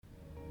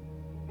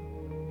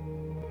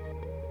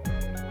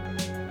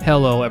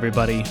Hello,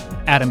 everybody.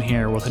 Adam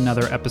here with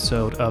another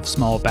episode of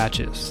Small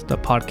Batches, the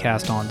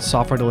podcast on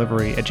software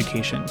delivery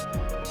education.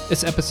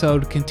 This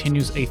episode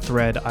continues a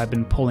thread I've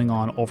been pulling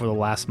on over the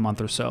last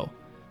month or so.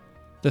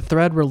 The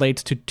thread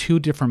relates to two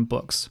different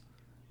books.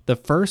 The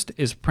first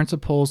is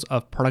Principles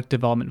of Product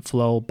Development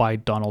Flow by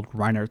Donald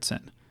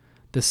Reinertsen.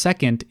 The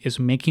second is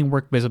Making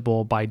Work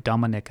Visible by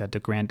Dominika de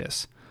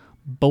Grandis.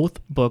 Both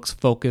books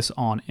focus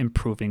on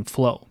improving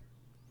flow.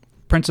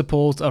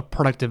 Principles of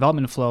Product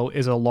Development Flow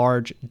is a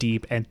large,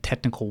 deep, and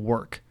technical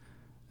work.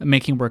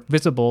 Making Work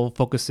Visible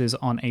focuses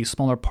on a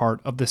smaller part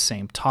of the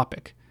same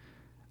topic.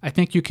 I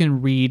think you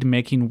can read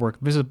Making Work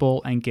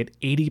Visible and get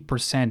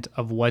 80%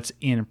 of what's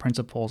in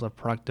Principles of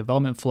Product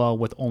Development Flow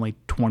with only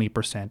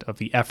 20% of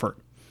the effort.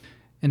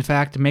 In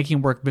fact,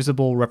 Making Work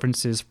Visible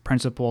references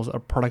Principles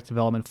of Product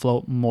Development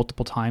Flow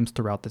multiple times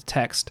throughout the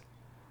text.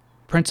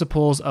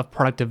 Principles of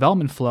Product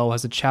Development Flow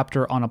has a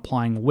chapter on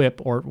applying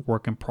WIP, or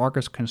Work in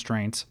Progress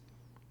constraints.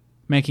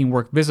 Making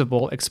Work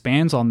Visible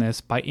expands on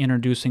this by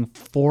introducing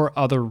 4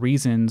 other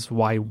reasons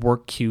why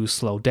work queues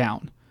slow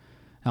down.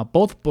 Now,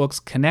 both books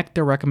connect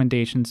their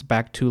recommendations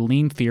back to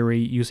lean theory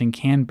using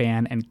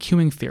Kanban and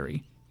queuing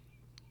theory.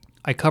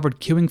 I covered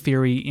queuing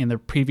theory in the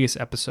previous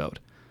episode.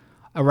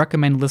 I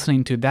recommend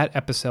listening to that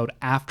episode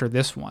after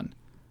this one.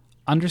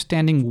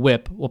 Understanding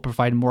WIP will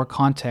provide more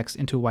context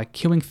into why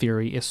queuing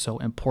theory is so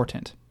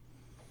important.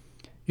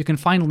 You can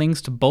find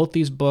links to both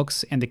these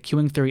books and the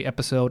queuing theory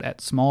episode at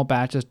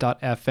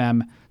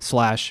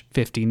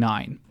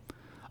smallbatches.fm/59.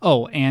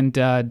 Oh, and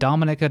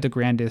Dominika de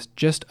Grandis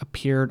just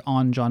appeared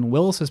on John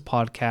Willis's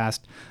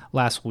podcast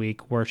last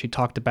week, where she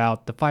talked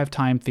about the 5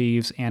 time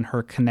thieves and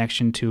her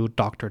connection to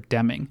Dr.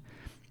 Deming.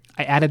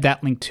 I added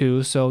that link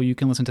too, so you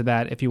can listen to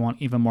that if you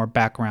want even more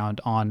background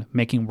on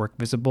Making Work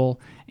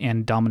Visible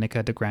and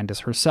Dominika de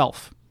Grandis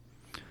herself.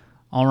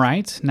 All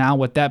right, now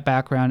with that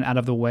background out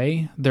of the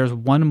way, there's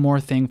one more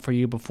thing for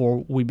you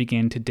before we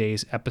begin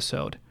today's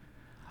episode.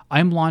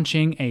 I'm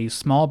launching a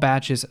Small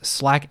Batches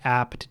Slack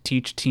app to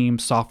teach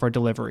teams software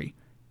delivery.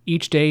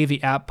 Each day,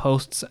 the app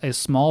posts a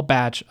small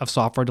batch of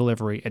software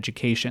delivery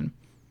education.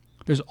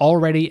 There's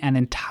already an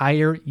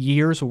entire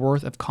year's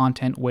worth of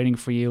content waiting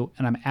for you,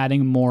 and I'm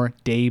adding more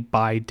day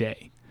by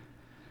day.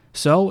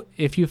 So,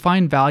 if you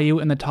find value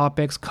in the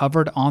topics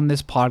covered on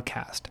this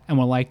podcast and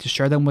would like to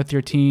share them with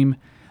your team,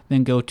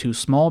 then go to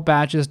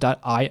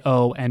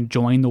smallbatches.io and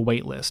join the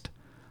waitlist.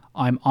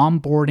 I'm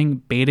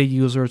onboarding beta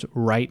users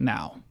right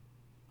now.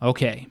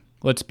 Okay,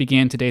 let's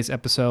begin today's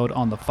episode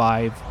on the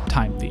 5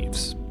 time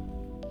thieves.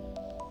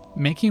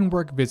 Making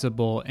Work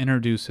Visible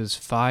introduces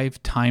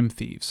 5 time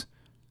thieves.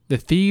 The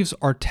thieves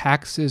are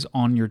taxes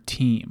on your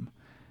team.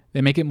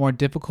 They make it more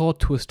difficult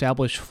to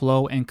establish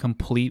flow and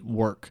complete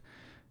work.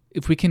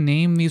 If we can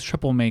name these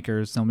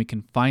troublemakers, then we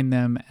can find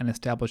them and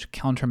establish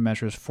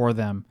countermeasures for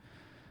them.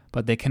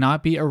 But they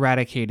cannot be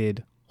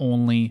eradicated,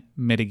 only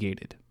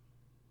mitigated.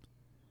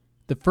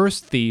 The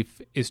first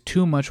thief is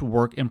too much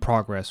work in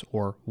progress,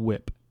 or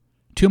WIP.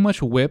 Too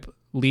much WIP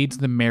leads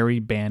the merry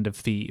band of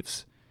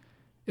thieves.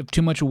 If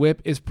too much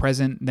WIP is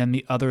present, then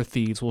the other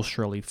thieves will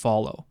surely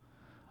follow.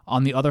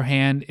 On the other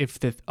hand, if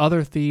the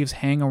other thieves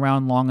hang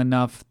around long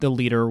enough, the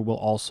leader will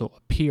also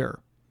appear.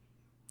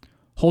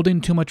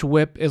 Holding too much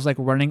WIP is like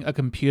running a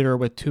computer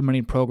with too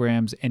many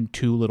programs and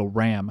too little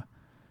RAM.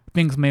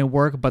 Things may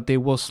work, but they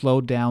will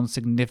slow down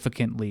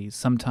significantly,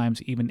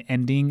 sometimes even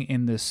ending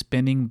in the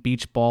spinning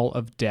beach ball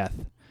of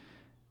death.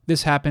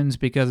 This happens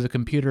because the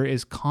computer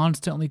is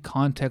constantly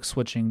context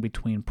switching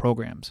between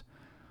programs.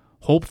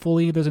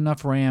 Hopefully, there's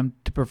enough RAM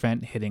to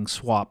prevent hitting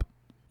swap.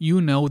 You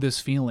know this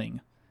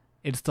feeling.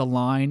 It's the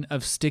line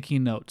of sticky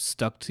notes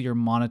stuck to your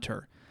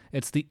monitor.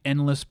 It's the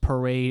endless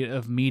parade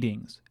of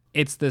meetings.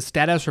 It's the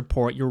status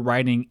report you're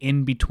writing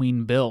in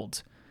between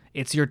builds.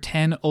 It's your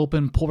 10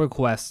 open pull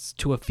requests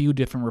to a few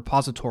different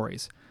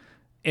repositories.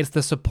 It's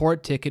the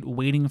support ticket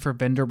waiting for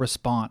vendor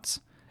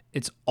response.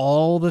 It's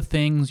all the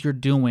things you're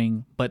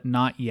doing but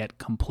not yet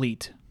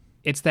complete.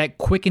 It's that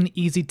quick and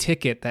easy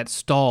ticket that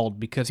stalled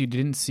because you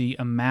didn't see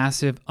a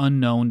massive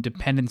unknown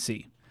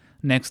dependency.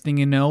 Next thing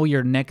you know,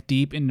 you're neck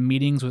deep into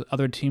meetings with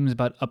other teams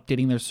about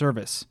updating their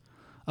service.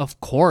 Of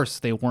course,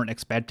 they weren't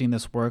expecting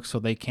this work, so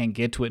they can't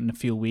get to it in a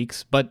few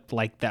weeks, but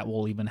that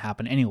will even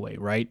happen anyway,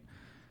 right?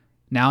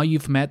 Now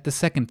you've met the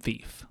second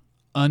thief,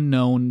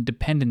 unknown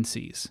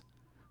dependencies.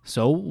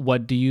 So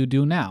what do you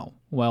do now?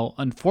 Well,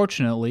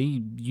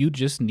 unfortunately, you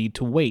just need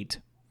to wait.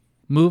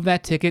 Move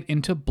that ticket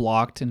into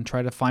blocked and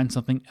try to find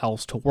something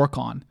else to work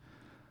on.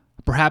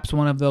 Perhaps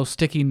one of those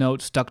sticky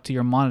notes stuck to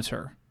your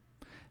monitor.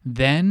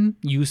 Then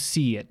you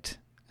see it,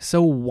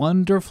 so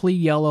wonderfully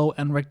yellow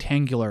and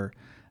rectangular,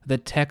 the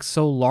text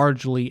so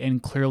largely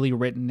and clearly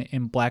written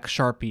in black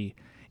Sharpie.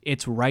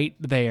 It's right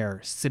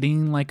there,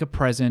 sitting like a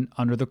present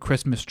under the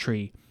Christmas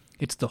tree.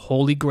 It's the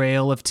holy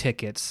grail of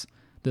tickets,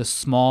 the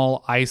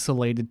small,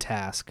 isolated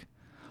task.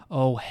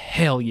 Oh,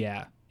 hell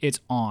yeah,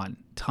 it's on.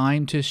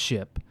 Time to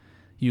ship.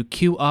 You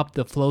cue up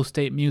the flow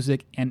state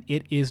music, and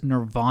it is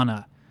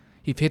nirvana.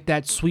 You've hit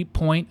that sweet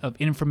point of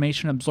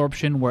information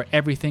absorption where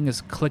everything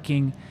is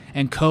clicking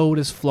and code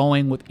is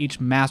flowing with each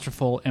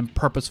masterful and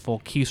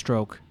purposeful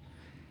keystroke.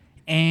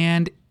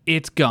 And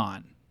it's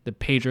gone. The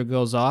pager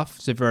goes off,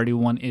 Severity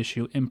 1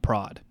 issue in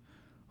prod.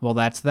 Well,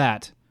 that's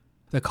that.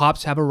 The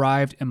cops have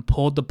arrived and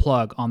pulled the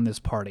plug on this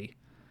party.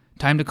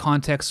 Time to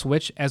context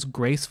switch as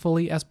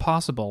gracefully as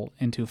possible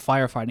into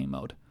firefighting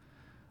mode.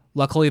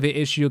 Luckily, the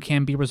issue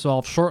can be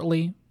resolved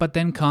shortly, but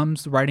then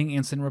comes writing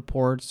incident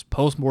reports,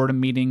 post-mortem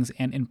meetings,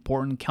 and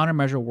important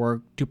countermeasure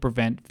work to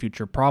prevent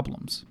future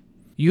problems.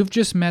 You've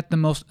just met the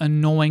most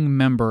annoying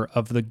member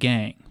of the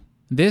gang.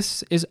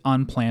 This is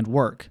unplanned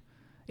work.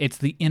 It's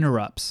the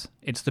interrupts,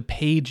 it's the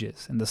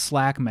pages and the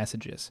Slack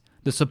messages,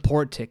 the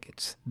support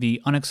tickets,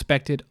 the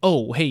unexpected,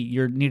 oh, hey,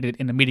 you're needed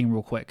in a meeting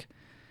real quick.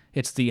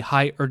 It's the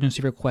high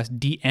urgency request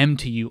DM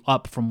to you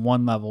up from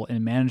one level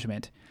in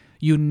management.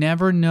 You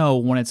never know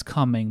when it's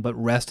coming, but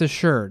rest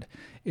assured,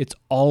 it's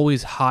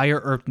always higher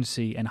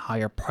urgency and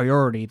higher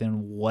priority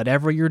than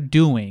whatever you're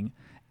doing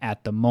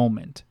at the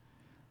moment.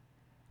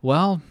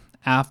 Well,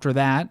 after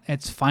that,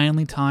 it's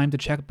finally time to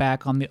check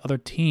back on the other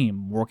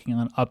team working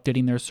on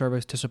updating their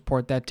service to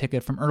support that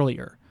ticket from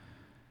earlier.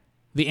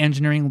 The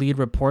engineering lead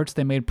reports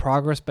they made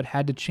progress but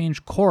had to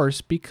change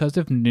course because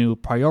of new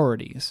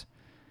priorities.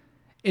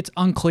 It's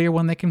unclear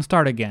when they can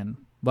start again,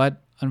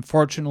 but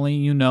unfortunately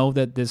you know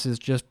that this is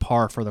just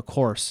par for the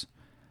course.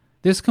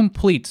 This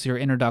completes your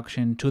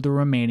introduction to the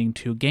remaining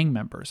two gang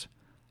members.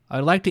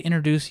 I'd like to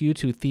introduce you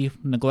to Thief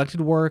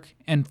Neglected Work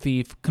and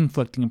Thief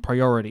Conflicting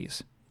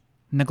Priorities.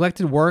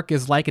 Neglected work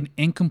is like an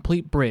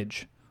incomplete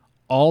bridge.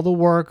 All the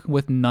work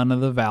with none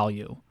of the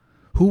value.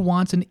 Who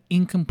wants an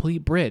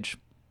incomplete bridge?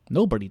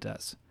 Nobody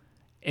does.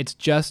 It's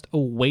just a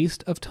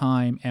waste of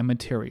time and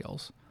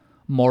materials.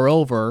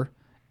 Moreover,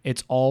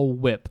 it's all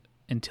whip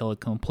until it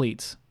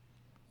completes.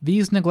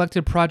 These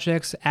neglected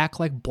projects act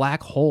like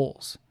black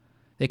holes.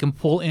 They can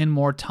pull in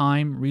more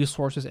time,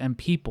 resources, and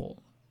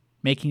people,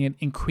 making it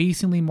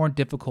increasingly more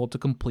difficult to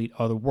complete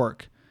other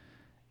work.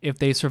 If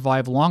they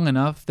survive long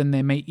enough, then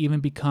they may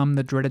even become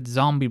the dreaded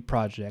zombie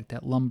project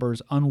that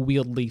lumbers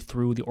unwieldy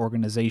through the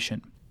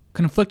organization.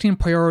 Conflicting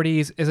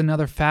priorities is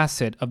another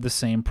facet of the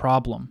same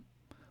problem.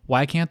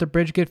 Why can't the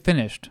bridge get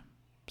finished?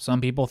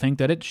 Some people think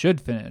that it should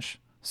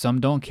finish. Some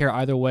don't care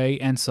either way,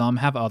 and some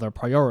have other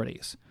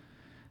priorities.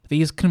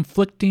 These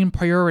conflicting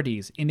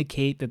priorities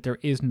indicate that there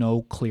is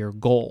no clear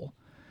goal.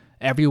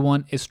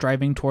 Everyone is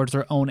striving towards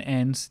their own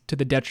ends to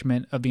the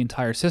detriment of the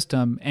entire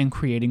system and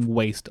creating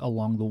waste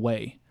along the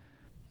way.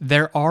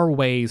 There are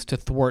ways to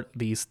thwart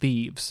these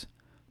thieves.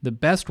 The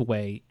best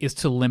way is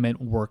to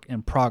limit work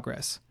in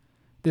progress.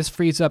 This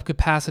frees up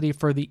capacity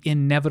for the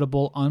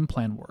inevitable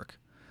unplanned work.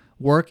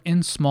 Work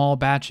in small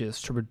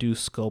batches to reduce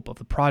scope of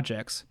the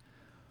projects.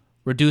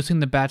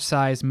 Reducing the batch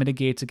size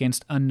mitigates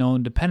against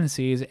unknown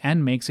dependencies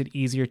and makes it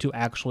easier to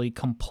actually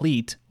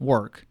complete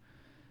work.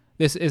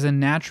 This is a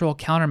natural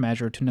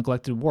countermeasure to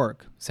neglected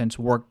work, since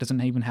work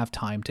doesn't even have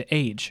time to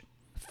age.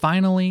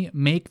 Finally,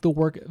 make the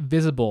work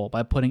visible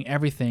by putting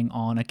everything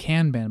on a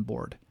Kanban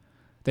board.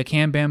 The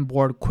Kanban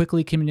board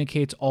quickly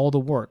communicates all the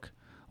work,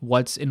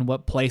 what's in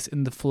what place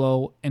in the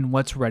flow, and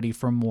what's ready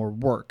for more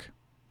work.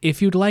 If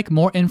you'd like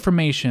more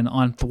information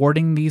on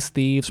thwarting these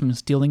thieves from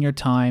stealing your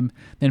time,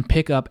 then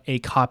pick up a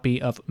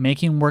copy of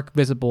Making Work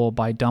Visible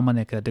by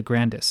Dominica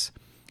DeGrandis.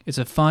 It's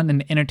a fun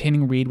and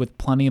entertaining read with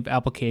plenty of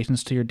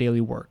applications to your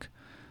daily work.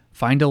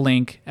 Find a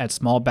link at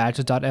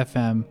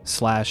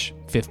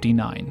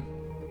smallbatches.fm/59.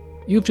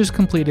 You've just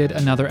completed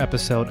another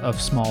episode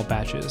of Small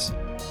Batches.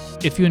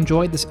 If you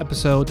enjoyed this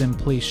episode, then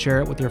please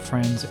share it with your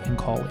friends and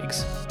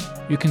colleagues.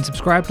 You can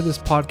subscribe to this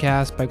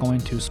podcast by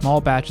going to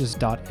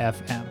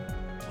smallbatches.fm.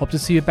 Hope to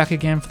see you back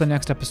again for the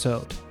next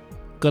episode.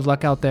 Good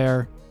luck out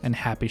there, and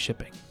happy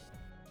shipping.